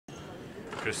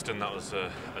Kristin, that was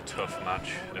a tough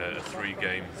match, a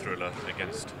three-game thriller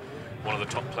against one of the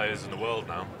top players in the world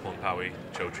now, Pawi,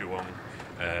 Cho Chu-wong,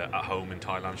 at home in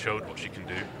Thailand, showed what she can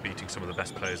do, beating some of the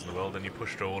best players in the world, and you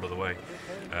pushed her all of the way.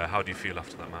 How do you feel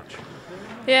after that match?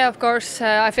 Yeah, of course,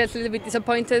 I felt a little bit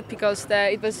disappointed because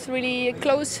it was really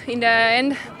close in the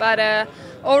end, but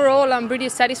overall I'm pretty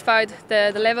satisfied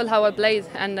the level how I played,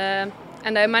 and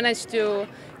I managed to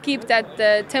keep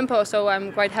that tempo, so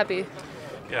I'm quite happy.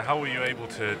 Yeah, how were you able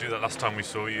to do that? Last time we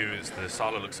saw you, the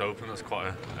Sala looks open. That's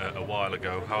quite a while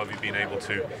ago. How have you been able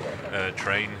to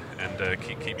train and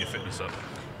keep your fitness up?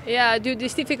 Yeah, due to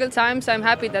these difficult times, I'm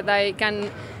happy that I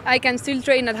can still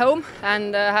train at home,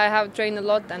 and I have trained a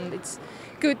lot, and it's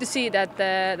good to see that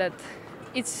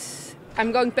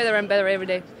I'm going better and better every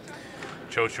day.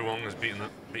 Cho Chu-wong has beaten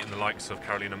the likes of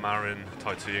Carolina Marin,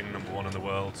 Tai Tzu-ying, #1 in the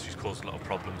world. She's caused a lot of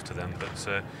problems to them,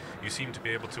 but you seem to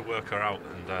be able to work her out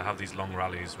and have these long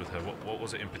rallies with her. What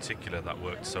was it in particular that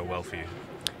worked so well for you?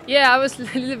 Yeah, I was a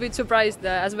little bit surprised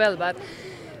as well, but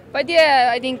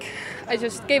yeah, I think I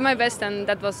just gave my best, and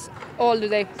that was all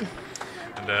today.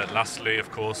 And lastly, of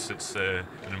course, it's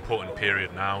an important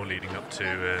period now leading up to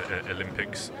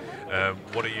Olympics.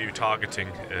 What are you targeting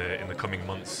in the coming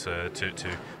months to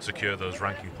secure those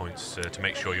ranking points to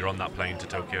make sure you're on that plane to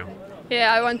Tokyo?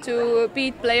 Yeah, I want to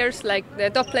beat players like the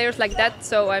top players like that,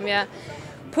 so I'm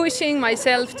pushing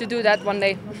myself to do that one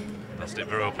day. That's it.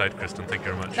 Very well played, Kristin. Thank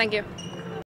you very much. Thank you.